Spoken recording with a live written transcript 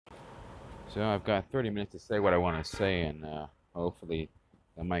So I've got 30 minutes to say what I want to say, and hopefully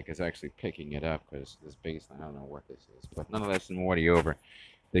the mic is actually picking it up because this baseline, I don't know what this is. But nonetheless, in Morty over,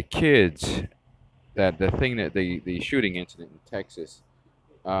 the kids, that the thing that the shooting incident in Texas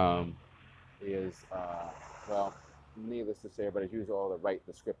um, is, well, needless to say, but it's used all the right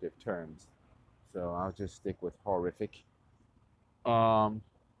descriptive terms. So I'll just stick with horrific. Um,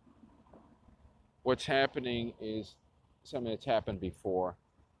 what's happening is something that's happened before,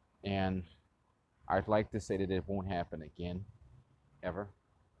 and I'd like to say that it won't happen again, ever,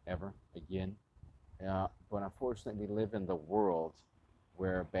 ever again. But unfortunately, we live in the world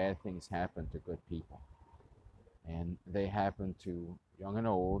where bad things happen to good people. And they happen to young and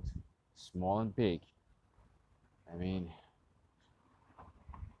old, small and big. I mean,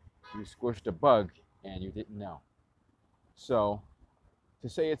 you squished a bug and you didn't know. So, to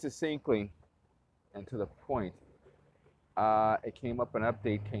say it succinctly and to the point, it came up, an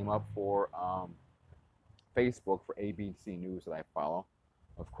update came up for Facebook for ABC News that I follow,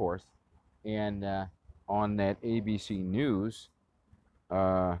 of course. And on that ABC News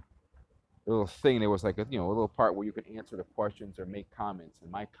little thing, there was like a little part where you could answer the questions or make comments.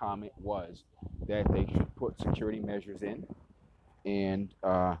 And my comment was that they should put security measures in and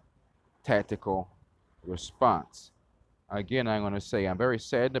tactical response. Again, I'm going to say I'm very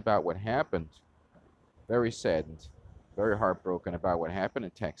saddened about what happened. Very saddened, very heartbroken about what happened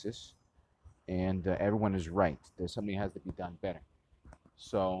in Texas. And everyone is right. There's something that has to be done better.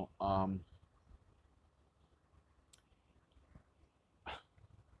 So,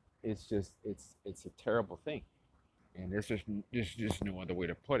 it's just it's a terrible thing, and there's just no other way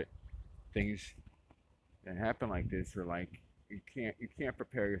to put it. Things that happen like this are like you can't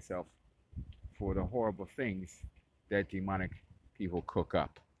prepare yourself for the horrible things that demonic people cook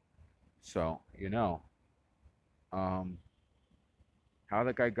up. So um, how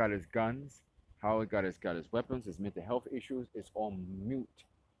the guy got his guns, how he got his weapons, his mental health issues, is all mute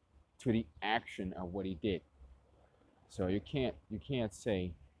to the action of what he did. So you can't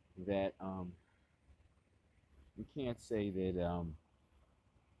say that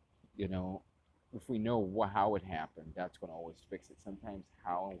you know if we know how it happened, that's going to always fix it. Sometimes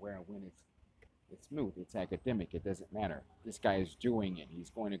how and where and when it's smooth, it's academic, it doesn't matter. This guy is doing it. He's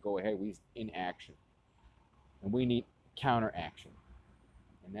going to go ahead. He's in action, and we need counteraction,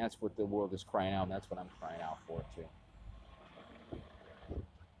 and that's what the world is crying out. And that's what I'm crying out for too.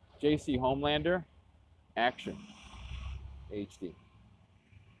 Jchomelander, action, HD.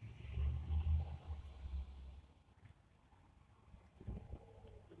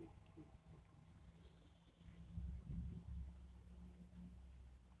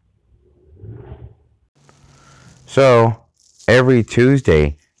 So, every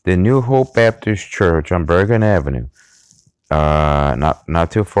Tuesday, the New Hope Baptist Church on Bergen Avenue,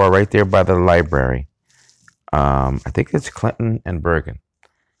 not too far, right there by the library. I think it's Clinton and Bergen,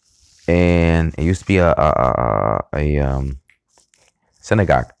 and it used to be a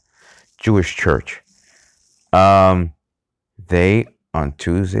synagogue, Jewish church. They on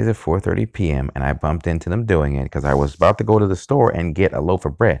Tuesdays at 4:30 p.m. and I bumped into them doing it because I was about to go to the store and get a loaf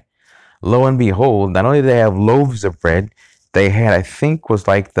of bread. Lo and behold, not only did they have loaves of bread, they had, I think, was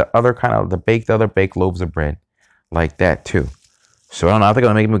like the other kind of other baked loaves of bread, like that too. So I don't know. I think I'm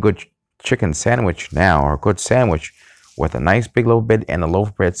gonna make me a good chicken sandwich now, or a good sandwich with a nice big loaf of bread, and the loaf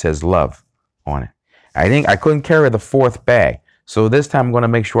of bread says love on it. I think I couldn't carry the fourth bag, so this time I'm gonna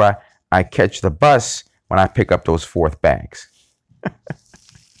make sure I catch the bus when I pick up those fourth bags.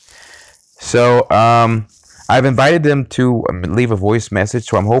 So I've invited them to leave a voice message,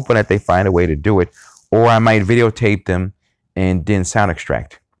 so I'm hoping that they find a way to do it, or I might videotape them and then sound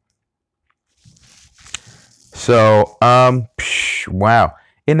extract. So, wow,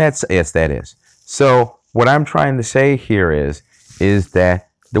 and yes, that is. So, what I'm trying to say here is that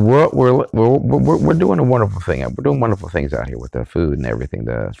the world we're doing a wonderful thing. We're doing wonderful things out here with the food and everything.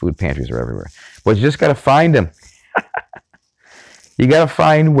 The food pantries are everywhere, but you just got to find them. You got to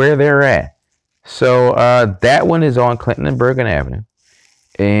find where they're at. So that one is on Clinton and Bergen Avenue,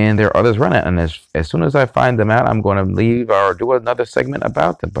 and there are others running it. And as soon as I find them out, I'm going to leave or do another segment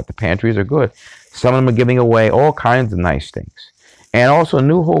about them. But the pantries are good. Some of them are giving away all kinds of nice things. And also,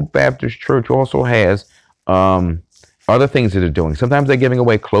 New Hope Baptist Church also has other things that they're doing. Sometimes they're giving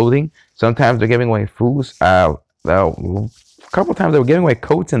away clothing. Sometimes they're giving away foods. A couple of times they were giving away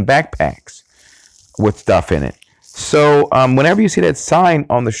coats and backpacks with stuff in it. So whenever you see that sign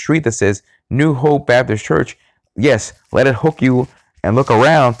on the street that says New Hope Baptist Church, yes, let it hook you and look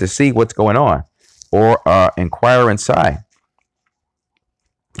around to see what's going on, or inquire inside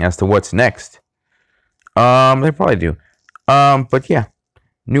as to what's next. They probably do. But yeah,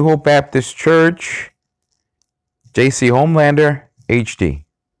 New Hope Baptist Church, Jchomelander, HD.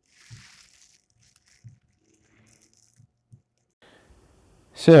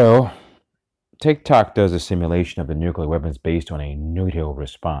 So, TikTok does a simulation of the nuclear weapons based on a NATO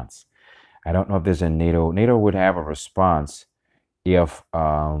response. I don't know if there's a NATO would have a response if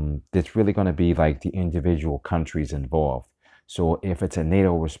it's really going to be like the individual countries involved. So if it's a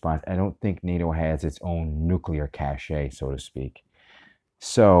NATO response, I don't think NATO has its own nuclear cache, so to speak.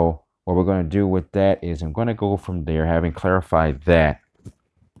 So what we're going to do with that is I'm going to go from there, having clarified that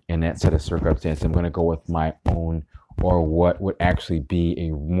in that set of circumstances, I'm going to go with my own, or what would actually be a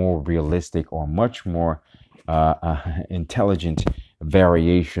more realistic or much more intelligent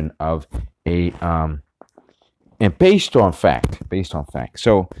variation of a and based on fact.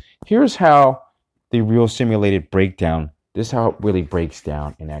 So here's how the real simulated breakdown. This is how it really breaks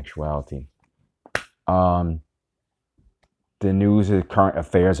down in actuality. Um, the news and current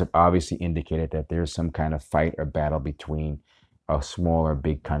affairs have obviously indicated that there's some kind of fight or battle between a small or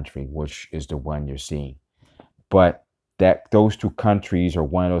big country, which is the one you're seeing. But that those two countries, or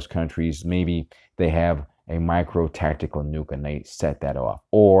one of those countries, maybe they have a micro tactical nuke and they set that off,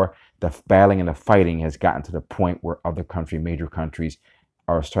 or the battling and the fighting has gotten to the point where other major countries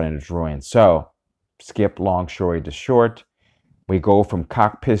are starting to draw in. So skip long story to short, we go from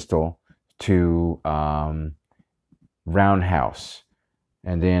cock pistol to roundhouse,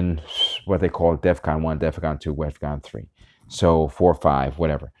 and then what they call DEFCON 1, DEFCON 2, DEFCON 3. So 4, 5,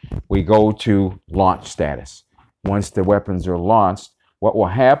 whatever. We go to launch status. Once the weapons are launched, what will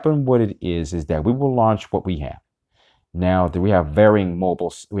happen, what it is that we will launch what we have. Now, we have varying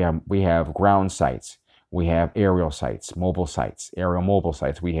mobiles. We have ground sites. We have aerial sites, mobile sites, aerial mobile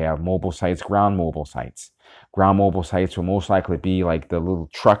sites. We have mobile sites, ground mobile sites. Ground mobile sites will most likely be like the little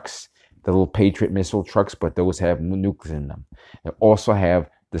trucks, the little Patriot missile trucks, but those have nukes in them. They also have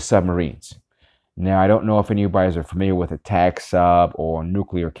the submarines. Now, I don't know if anybody's are familiar with attack sub or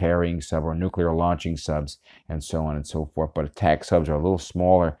nuclear carrying sub or nuclear launching subs and so on and so forth, but attack subs are a little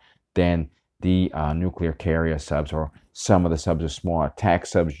smaller than the nuclear carrier subs, or some of the subs are small. Attack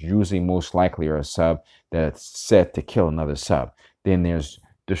subs usually most likely are a sub that's set to kill another sub. Then there's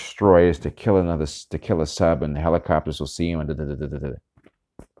destroyers to kill a sub, and the helicopters will see them.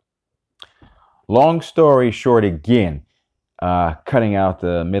 Long story short, again, cutting out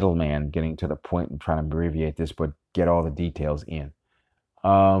the middleman, getting to the point and trying to abbreviate this, but get all the details in.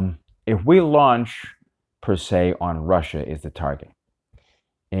 If we launch, per se, on Russia is the target,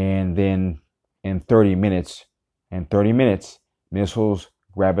 and then in 30 minutes, missiles,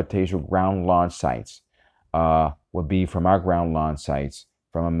 gravitational ground launch sites would be from our ground launch sites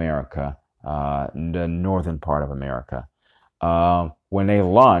from America, the northern part of America. When they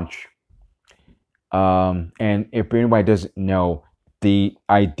launch, and if anybody doesn't know, the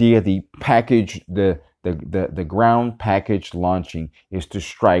idea, the package, the ground package launching is to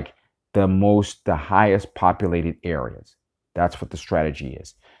strike the highest populated areas. That's what the strategy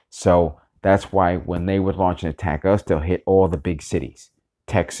is. So that's why when they would launch and attack us, they'll hit all the big cities: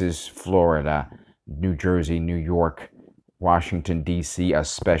 Texas, Florida, New Jersey, New York, Washington, D.C.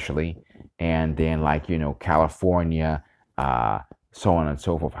 especially, and then California, so on and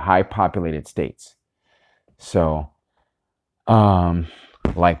so forth, high populated states. So,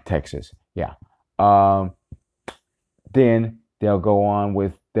 like Texas, yeah. Then they'll go on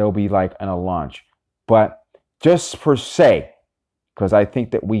with, they'll be like in a launch. But just per se, because I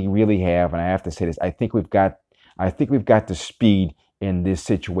think that we really have, and I have to say this, I think we've got the speed in this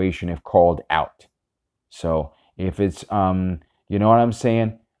situation if called out. So if it's you know what I'm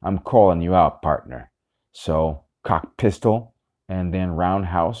saying? I'm calling you out, partner. So cock pistol and then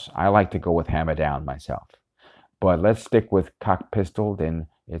roundhouse. I like to go with hammer down myself. But let's stick with cock pistol, then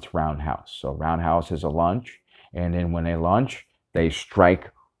it's roundhouse. So roundhouse is a launch, and then when they launch, they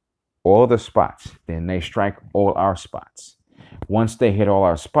strike all the spots. Then they strike all our spots. Once they hit all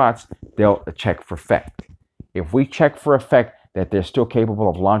our spots, they'll check for effect. If we check for effect that they're still capable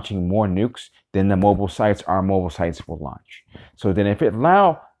of launching more nukes, then the mobile sites, our mobile sites will launch. So then if it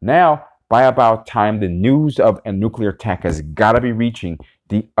now, by about time the news of a nuclear attack has got to be reaching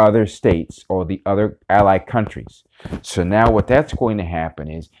the other states or the other allied countries. So now what that's going to happen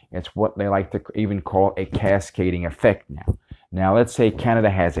is, it's what they like to even call a cascading effect now. Now let's say Canada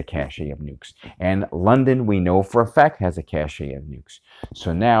has a cache of nukes, and London, we know for a fact, has a cache of nukes.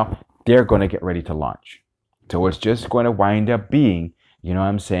 So now they're going to get ready to launch. So it's just going to wind up being, you know what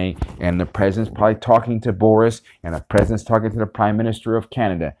I'm saying, and the president's probably talking to Boris, and the president's talking to the Prime Minister of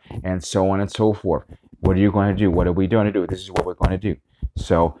Canada, and so on and so forth. What are you going to do? What are we going to do? This is what we're going to do.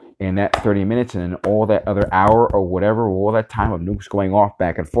 So in that 30 minutes and in all that other hour or whatever, all that time of nukes going off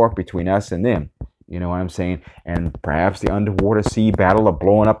back and forth between us and them. You know what I'm saying? And perhaps the underwater sea battle of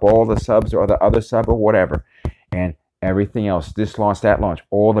blowing up all the subs or the other sub or whatever. And everything else, this launch, that launch,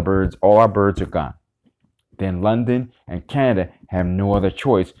 all the birds, all our birds are gone. Then London and Canada have no other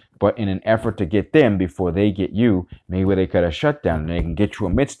choice but in an effort to get them before they get you, maybe they cut a shutdown and they can get you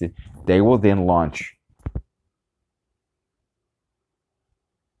amidst it, they will then launch.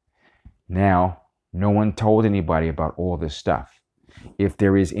 Now, no one told anybody about all this stuff. If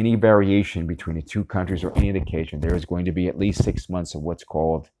there is any variation between the two countries or any indication, there is going to be at least 6 months of what's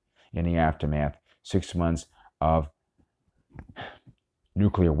called, in the aftermath, 6 months of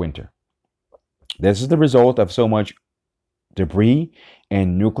nuclear winter. This is the result of so much debris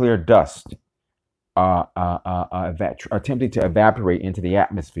and nuclear dust attempting to evaporate into the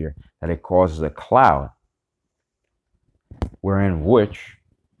atmosphere that it causes a cloud, wherein which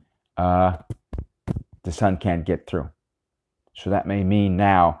the sun can't get through. So that may mean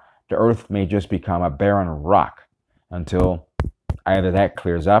now the Earth may just become a barren rock until either that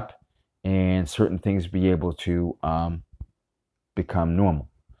clears up and certain things be able to become normal.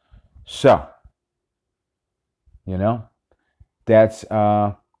 So, you know, that's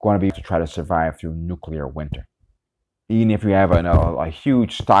going to be to try to survive through nuclear winter. Even if you have a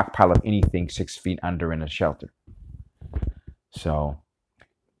huge stockpile of anything 6 feet under in a shelter. So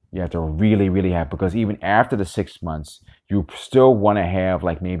you have to really, really have, because even after the 6 months, you still want to have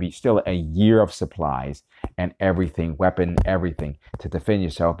like maybe still a year of supplies and everything, weapon, everything to defend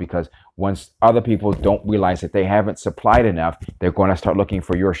yourself, because once other people don't realize that they haven't supplied enough, they're going to start looking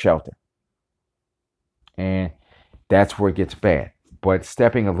for your shelter. And that's where it gets bad. But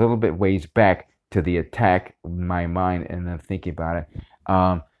stepping a little bit ways back to the attack, in my mind, and then thinking about it,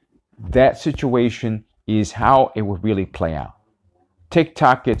 that situation is how it would really play out.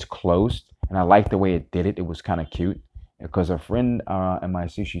 TikTok gets closed, and I like the way it did it. It was kind of cute because a friend at my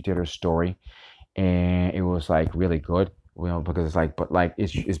she did her story, and it was like really good. Well, because it's like, but like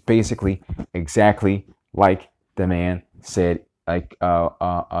it's basically exactly like the man said, like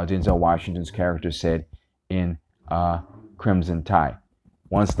Denzel Washington's character said in Crimson Tide.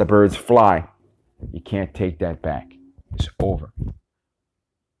 Once the birds fly, you can't take that back. It's over.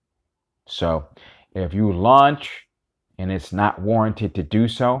 So if you launch and it's not warranted to do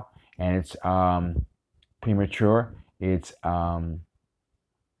so, and it's premature, it's how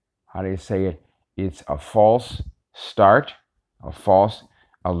do you say it? It's a false start, a false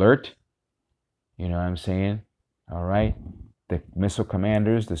alert. You know what I'm saying? All right. The missile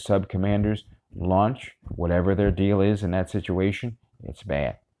commanders, the sub commanders launch whatever their deal is in that situation. It's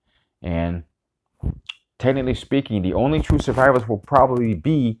bad. And technically speaking, the only true survivors will probably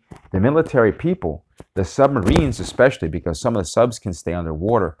be the military people, the submarines especially, because some of the subs can stay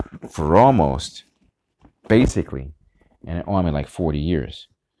underwater for almost, basically, and only like 40 years.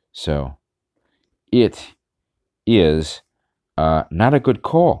 So it is not a good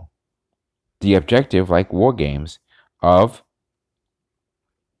call. The objective, like war games, of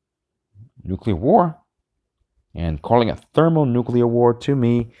nuclear war, and calling it thermonuclear war, to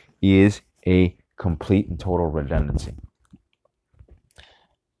me is a complete and total redundancy.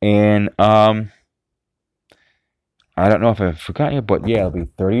 And I don't know if I've forgotten it, but yeah, it'll be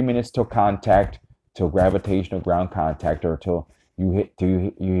 30 minutes till contact, till gravitational ground contact, or till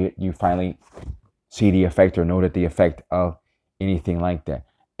you finally see the effect or know that the effect of anything like that.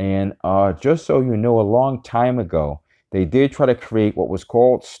 And just so you know, a long time ago, they did try to create what was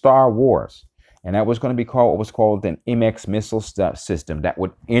called Star Wars. And that was going to be called what was called an MX missile system that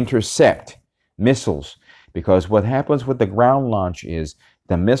would intercept missiles. Because what happens with the ground launch is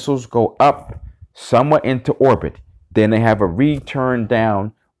the missiles go up somewhat into orbit. Then they have a return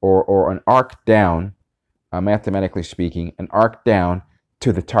down or an arc down, mathematically speaking, an arc down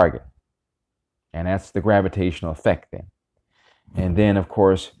to the target. And that's the gravitational effect then. And then, of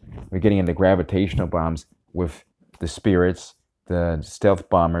course, we're getting into gravitational bombs with the Spirits, the stealth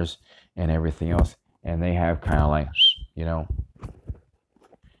bombers, and everything else. And they have kind of like, you know,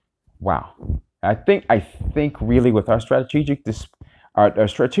 wow. I think really with our strategic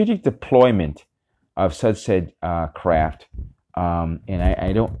deployment of such said craft, and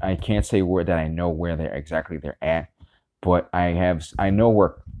I can't say where that I know where they're exactly at, but I know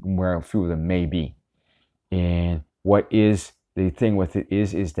where a few of them may be. And what is the thing with it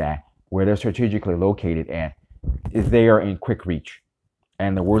is that where they're strategically located at is they are in quick reach.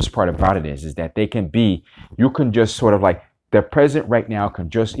 And the worst part about it is that they can be, you can just sort of like, the president right now can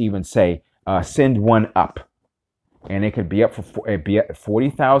just even say, send one up. And it could be up be at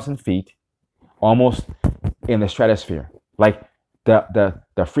 40,000 feet, almost in the stratosphere. Like the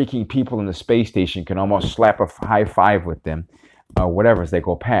freaking people in the space station can almost slap a high five with them, whatever, as they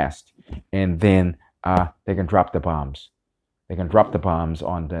go past, and then they can drop the bombs. They can drop the bombs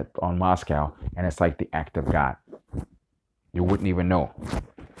on Moscow, and it's like the act of God. You wouldn't even know.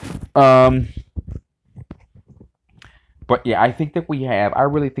 Um, but yeah, I think that we have. I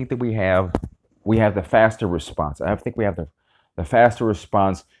really think that we have the faster response. I think we have the faster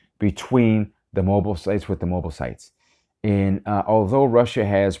response between the mobile sites with the mobile sites. And although Russia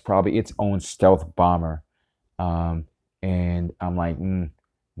has probably its own stealth bomber, um, and I'm like,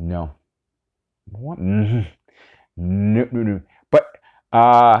 no, what? No, no, no. But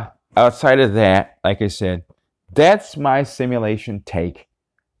outside of that, like I said, that's my simulation take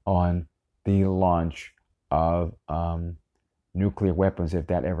on the launch of nuclear weapons if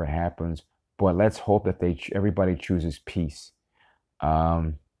that ever happens. But let's hope that everybody chooses peace,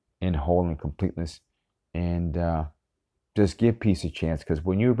 um, in whole and completeness, and just give peace a chance. Because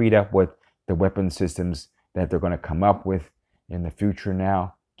when you read up what the weapon systems that they're going to come up with in the future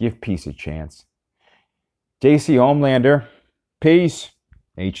now, give peace a chance. Jchomelander, peace,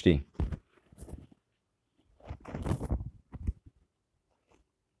 HD.